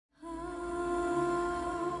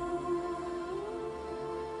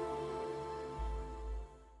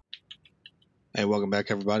Hey, welcome back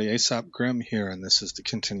everybody. S.T.E.P Grim here, and this is the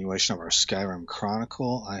continuation of our Skyrim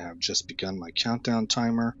Chronicle. I have just begun my countdown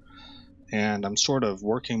timer, and I'm sort of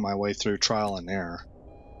working my way through trial and error.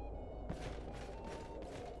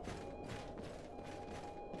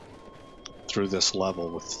 Through this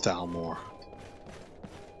level with Thalmor.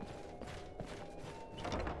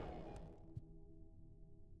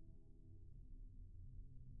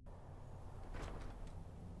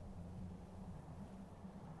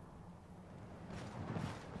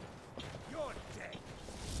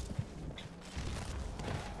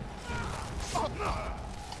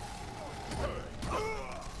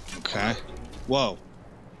 Okay. Whoa.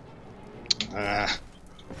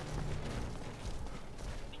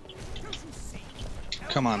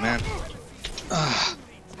 Come on, man.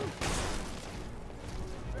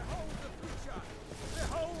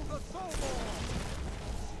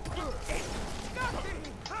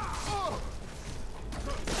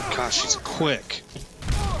 Gosh, she's quick.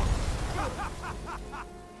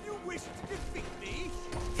 You wish to defeat me?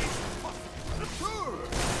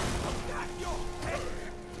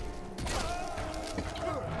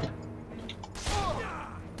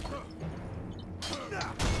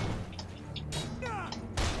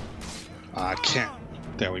 I can't.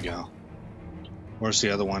 There we go. Where's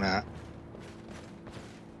the other one at?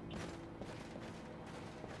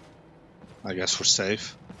 I guess we're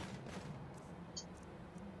safe.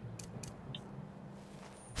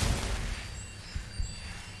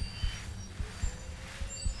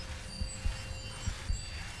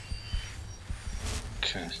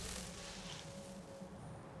 Okay.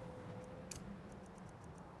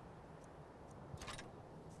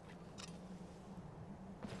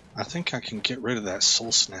 I think I can get rid of that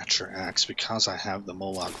Soul Snatcher axe because I have the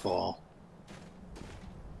Moloch ball.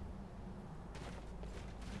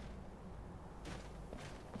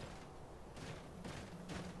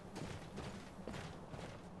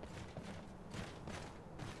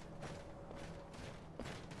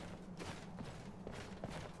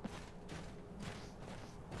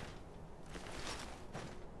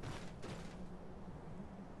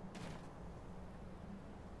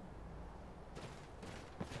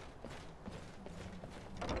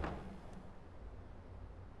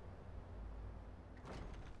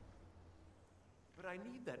 But I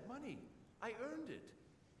need that money. I earned it.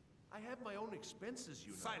 I have my own expenses,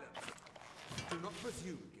 you know. Silence! Do not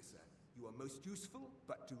presume, Gisser. You are most useful,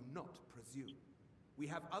 but do not presume. We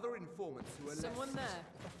have other informants who are Someone less...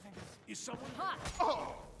 there. Is someone... Hot.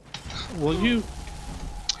 Oh! Will you...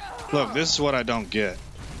 Look, this is what I don't get.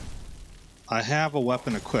 I have a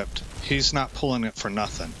weapon equipped. He's not pulling it for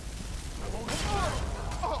nothing.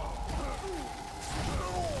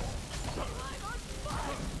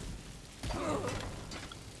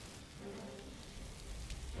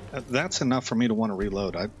 That's enough for me to want to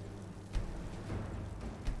reload. I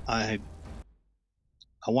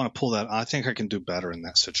want to pull that. I think I can do better in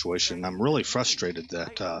that situation. I'm really frustrated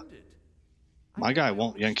that my guy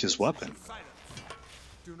won't yank his weapon. Silence!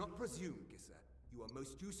 Do not presume, Gisser. You are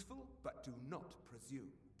most useful, but do not presume.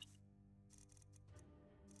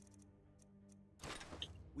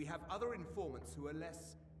 We have other informants who are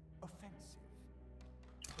less offensive.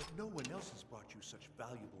 But no one else has brought you such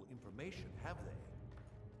valuable information, have they?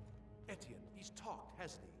 Etienne, he's talked,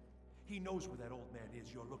 hasn't he? He knows where that old man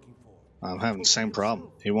is you're looking for. I'm having the same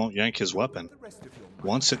problem. He won't yank his weapon.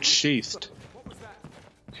 Once it's sheathed,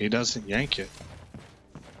 he doesn't yank it.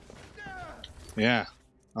 Yeah.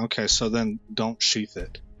 Okay, so then don't sheath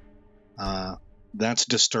it. That's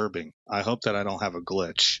disturbing. I hope that I don't have a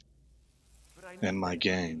glitch in my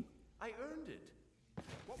game. I earned it.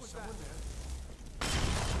 What was that?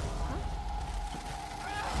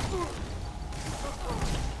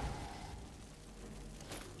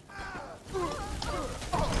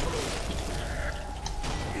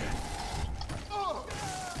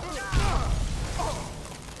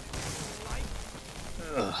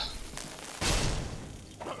 Ugh.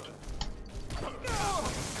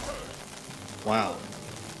 Wow.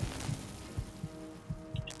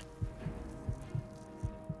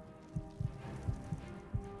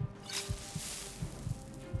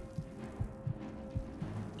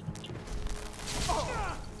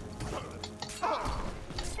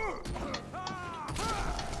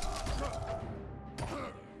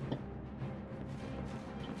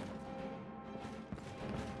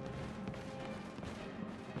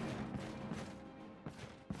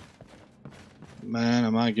 Man,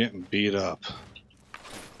 am I getting beat up.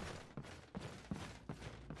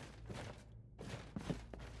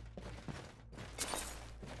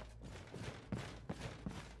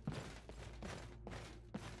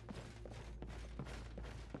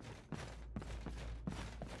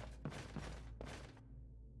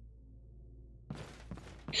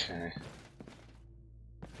 Okay.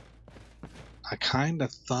 I kind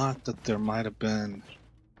of thought that there might have been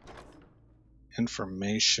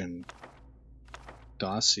information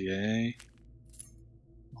dossier.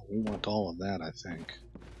 Oh, we want all of that, I think.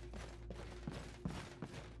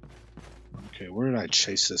 Okay, where did I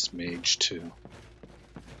chase this mage to?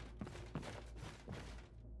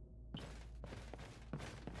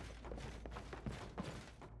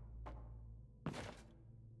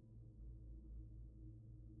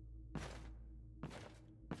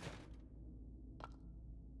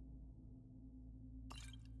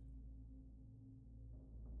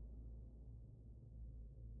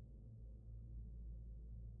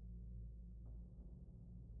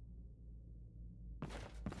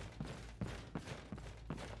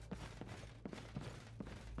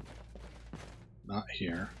 Not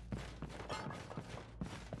here.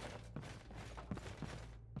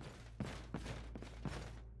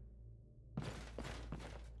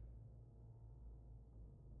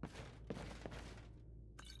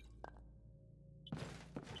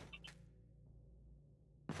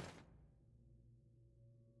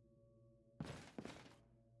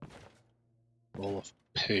 Roll of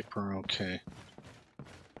paper, okay.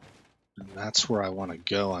 And that's where I want to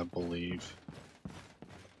go, I believe.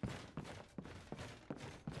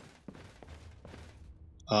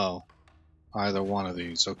 Oh, either one of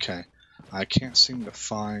these, okay. I can't seem to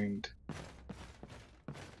find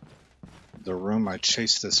the room I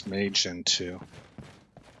chased this mage into.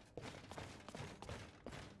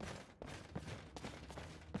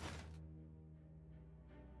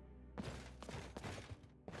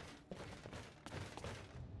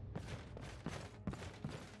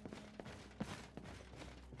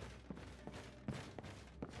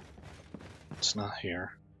 It's not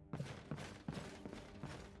here.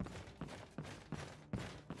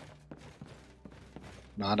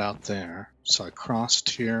 Not out there. So I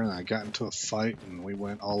crossed here and I got into a fight and we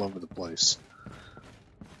went all over the place.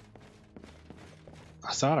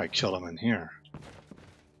 I thought I killed him in here.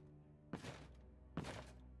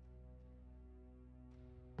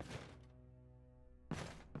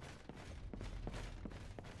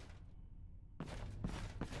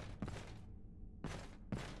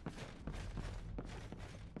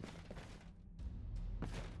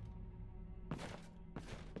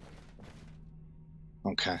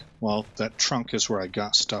 Okay, well, that trunk is where I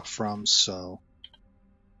got stuff from, so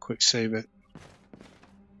quick save it.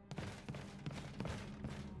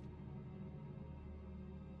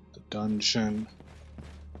 The dungeon.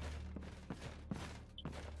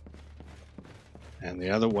 And the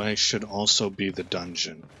other way should also be the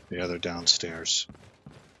dungeon, the other downstairs,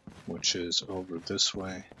 which is over this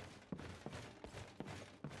way.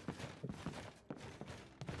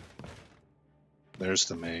 There's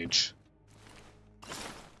the mage.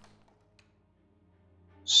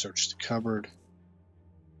 Search the cupboard.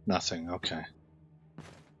 Nothing, okay.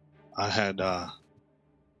 I had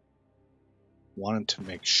wanted to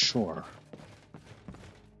make sure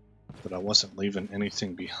that I wasn't leaving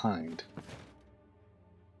anything behind.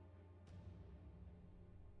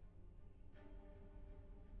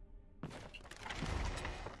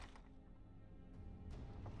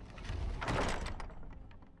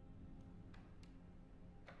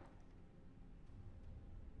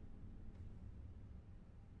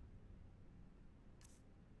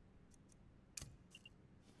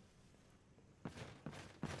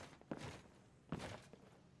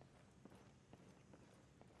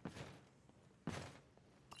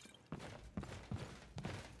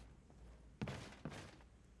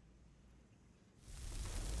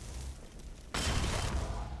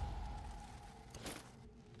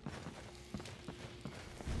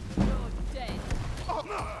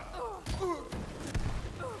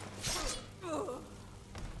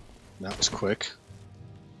 That was quick.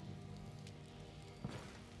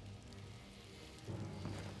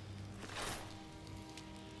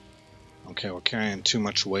 Okay, we're carrying too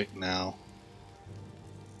much weight now.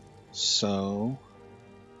 So,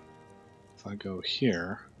 if I go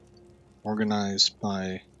here, organize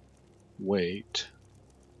by weight,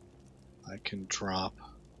 I can drop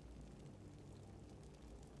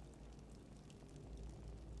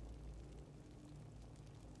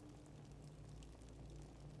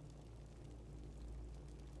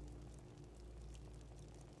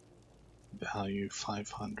value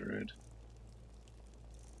 500.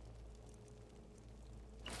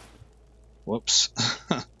 Whoops.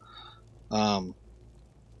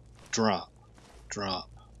 Drop.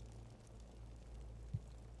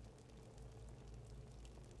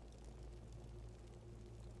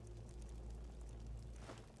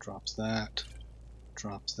 Drop that,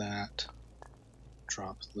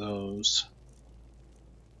 drop those.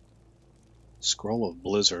 Scroll of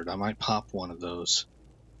Blizzard. I might pop one of those.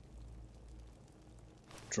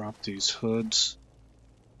 Drop these hoods.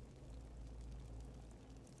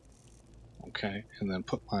 Okay, and then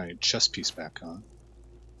put my chest piece back on.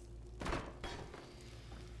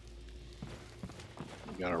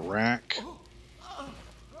 We got a rack.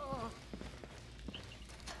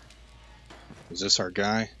 Is this our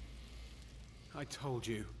guy? I told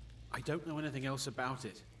you. I don't know anything else about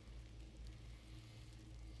it.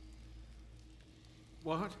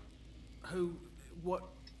 What? Who? What?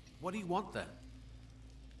 What do you want then?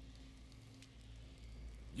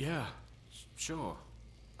 Yeah, sure.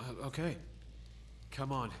 Okay.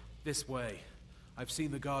 Come on, this way. I've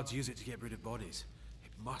seen the guards use it to get rid of bodies.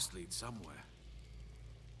 It must lead somewhere.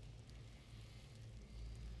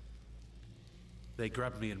 They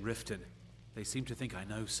grabbed me in Riften. They seem to think I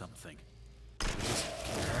know something. They just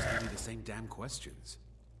keep asking me the same damn questions.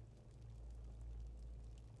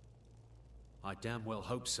 I damn well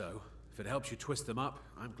hope so. If it helps you twist them up,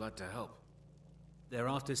 I'm glad to help. They're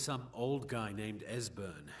after some old guy named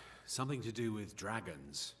Esbern. Something to do with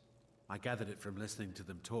dragons. I gathered it from listening to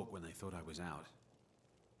them talk when they thought I was out.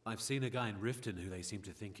 I've seen a guy in Riften who they seem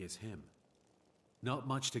to think is him. Not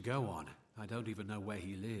much to go on. I don't even know where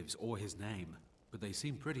he lives or his name, but they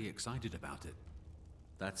seem pretty excited about it.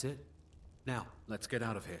 That's it. Now, let's get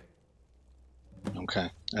out of here. Okay,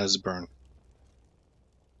 Esbern.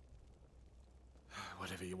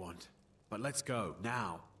 Whatever you want. But let's go,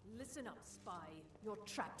 now. Listen up, spy. You're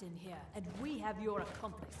trapped in here, and we have your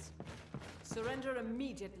accomplice. Surrender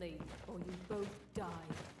immediately, or you both die.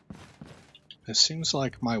 It seems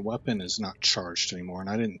like my weapon is not charged anymore, and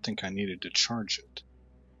I didn't think I needed to charge it.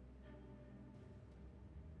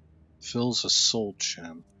 Fills a soul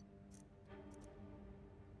gem.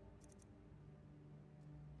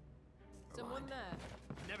 Someone there.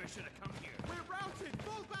 Never should have come here. We're routed!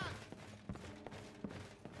 Fall back!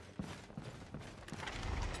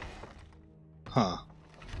 Huh.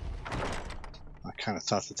 I kind of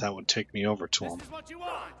thought that that would take me over to him. This is what you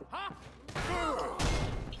want, huh?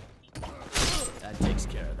 That takes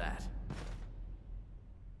care of that.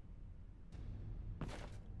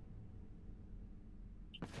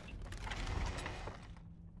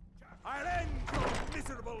 I'll end your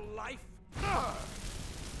miserable life!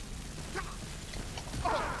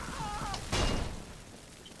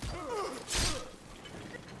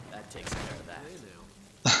 That takes care of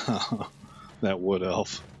that. That wood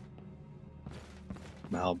elf.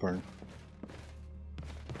 Malburn.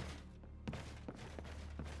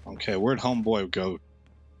 Okay, where'd homeboy go?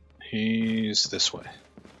 He's this way.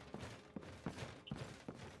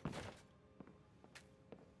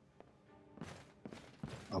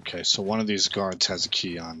 Okay, so one of these guards has a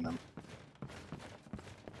key on them.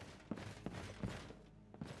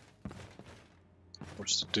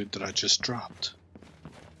 Where's the dude that I just dropped?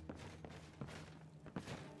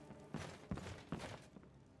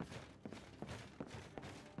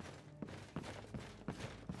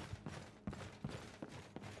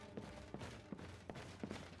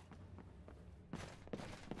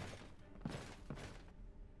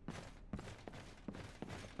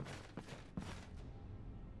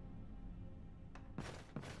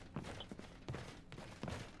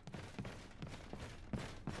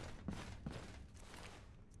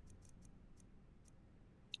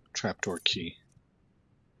 Trapdoor key.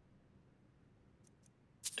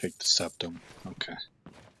 Take the septum. Okay.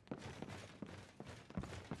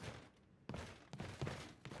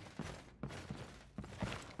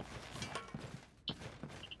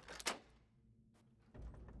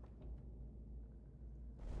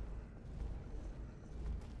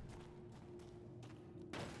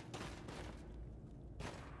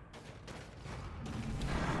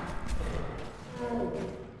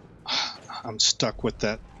 I'm stuck with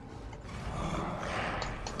that.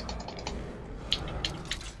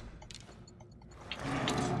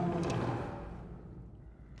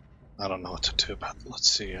 I don't know what to do about it. Let's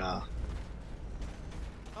see, Oh.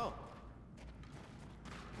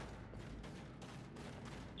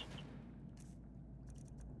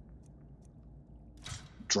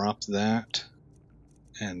 drop that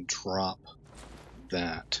and drop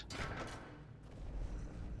that.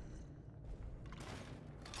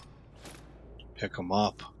 Pick them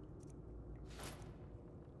up.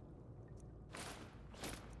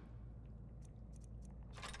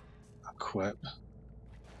 Equip.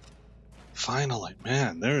 Finally,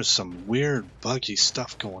 man, there's some weird, buggy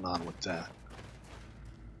stuff going on with that.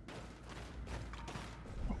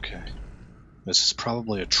 Okay. This is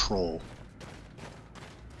probably a troll.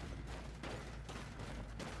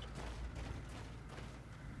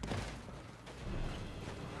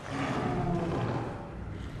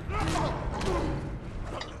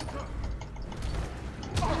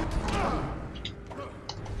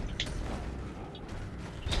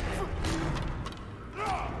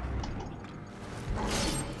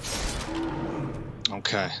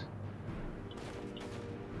 Okay.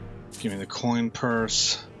 Give me the coin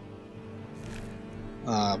purse.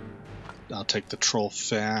 I'll take the troll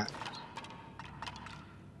fat.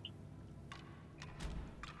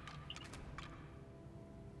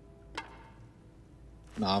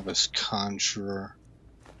 Novice conjurer.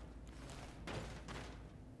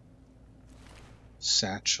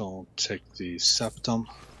 Satchel, take the septum.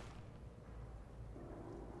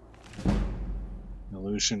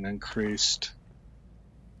 Illusion increased.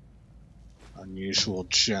 Unusual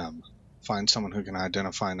gem. Find someone who can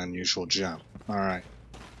identify an unusual gem. Alright.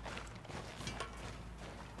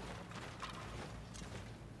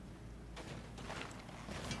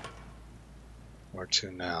 Where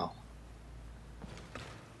to now?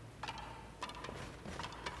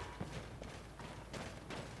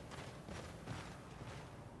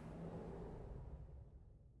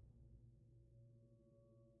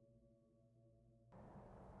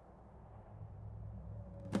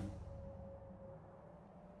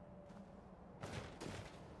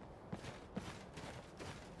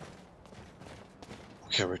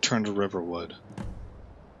 Okay, return to Riverwood.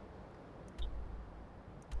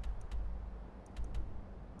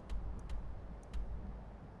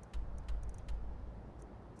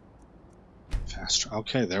 Faster.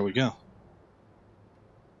 Okay, there we go.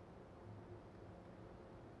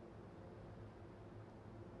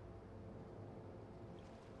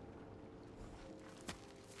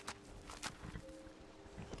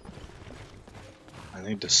 I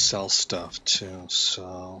need to sell stuff too,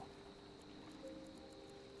 so...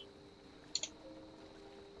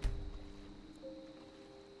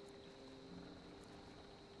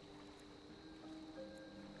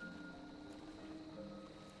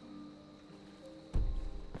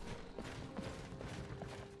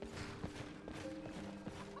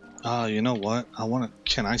 you know what?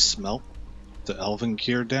 Can I smelt the Elven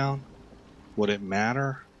gear down? Would it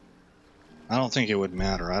matter? I don't think it would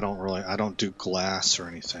matter. I don't do glass or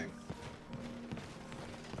anything.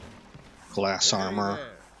 Glass armor.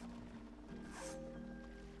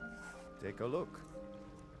 Take a look.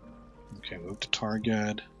 Okay, move to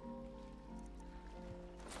target.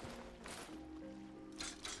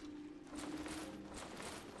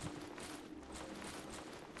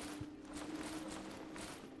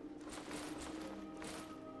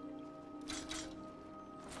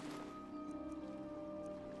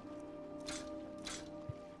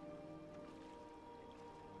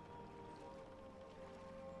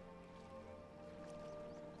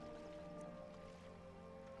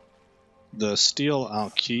 The steel I'll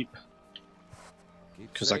keep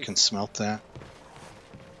because I can smelt that.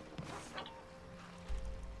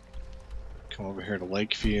 Come over here to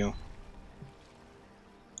Lakeview.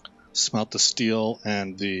 Smelt the steel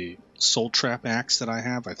and the soul trap axe that I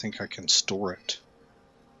have. I think I can store it.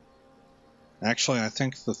 Actually, I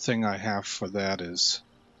think the thing I have for that is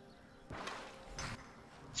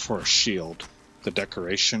for a shield. The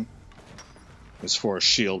decoration is for a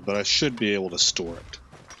shield, but I should be able to store it.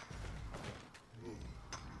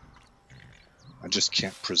 I just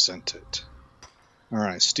can't present it.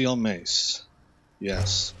 Alright, steel mace.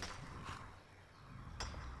 Yes.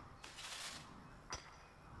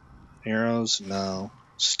 Arrows? No.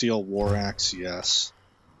 Steel war axe? Yes.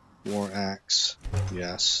 War axe?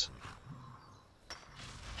 Yes.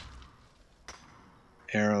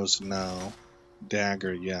 Arrows? No.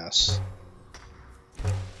 Dagger? Yes.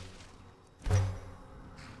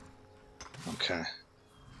 Okay.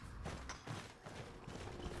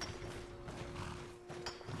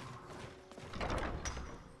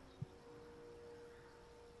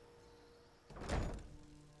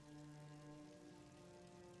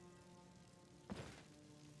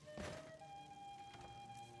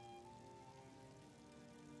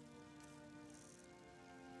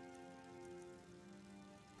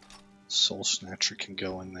 Soul Snatcher can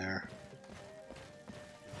go in there.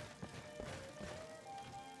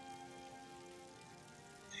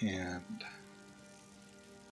 And